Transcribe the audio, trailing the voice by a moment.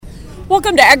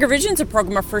Welcome to AgriVisions, a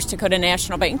program of First Dakota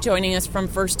National Bank. Joining us from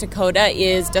First Dakota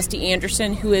is Dusty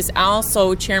Anderson, who is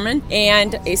also chairman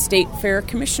and a state fair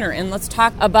commissioner. And let's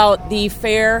talk about the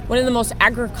fair, one of the most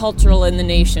agricultural in the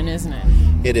nation, isn't it?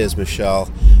 It is, Michelle.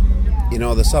 You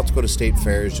know, the South Dakota State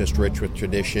Fair is just rich with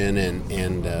tradition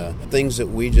and things that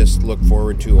we just look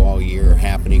forward to all year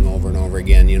happening over and over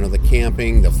again. You know, the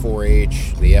camping, the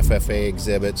 4-H, the FFA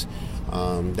exhibits,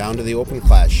 down to the open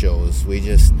class shows. We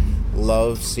just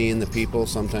love seeing the people.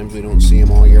 Sometimes we don't see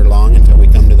them all year long until we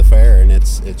come to the fair, and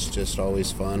it's just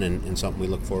always fun and something we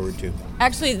look forward to.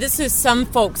 Actually, this is some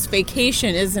folks'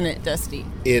 vacation, isn't it, Dusty?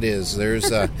 It is.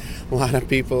 There's a lot of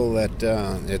people that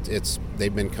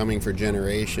they've been coming for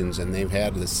generations, and they've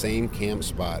had the same camp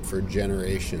spot for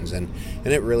generations, and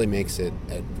it really makes it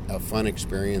a fun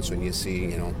experience when you see,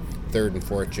 you know, third and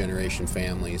fourth generation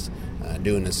families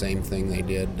doing the same thing they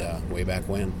did way back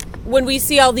when. When we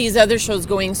see all these other shows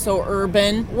going so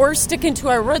urban, we're sticking to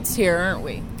our roots here, aren't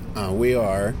we? We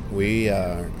are. We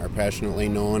are passionately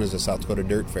known as the South Dakota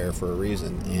Dirt Fair for a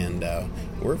reason, and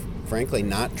we're frankly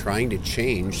not trying to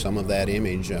change some of that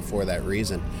image for that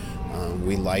reason.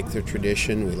 We like the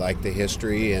tradition, we like the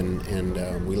history,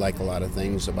 and we like a lot of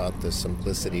things about the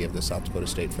simplicity of the South Dakota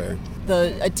State Fair.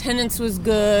 The attendance was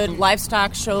good,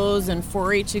 livestock shows and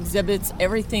 4-H exhibits,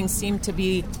 everything seemed to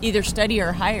be either steady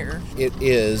or higher. It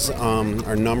is.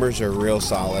 Our numbers are real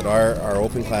solid. Our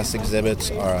open class exhibits,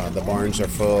 the barns are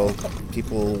full.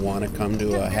 People want to come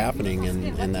to a happening,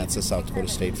 and that's the South Dakota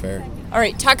State Fair. All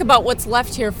right, talk about what's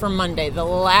left here for Monday, the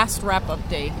last wrap-up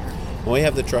day here. Well, we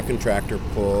have the truck and tractor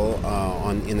pull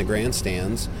in the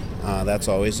grandstands. That's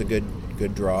always a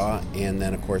good draw. And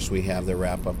then, of course, we have the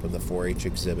wrap-up of the 4-H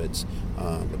exhibits,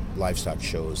 livestock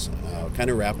shows. Kind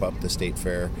of wrap up the state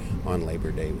fair on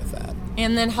Labor Day with that.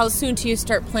 And then how soon do you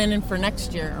start planning for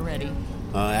next year already?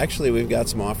 Actually, we've got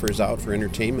some offers out for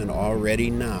entertainment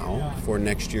already now for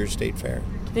next year's state fair.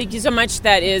 Thank you so much.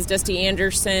 That is Dusty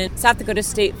Anderson, South Dakota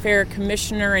State Fair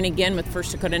Commissioner, and again with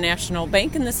First Dakota National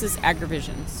Bank, and this is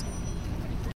AgriVisions.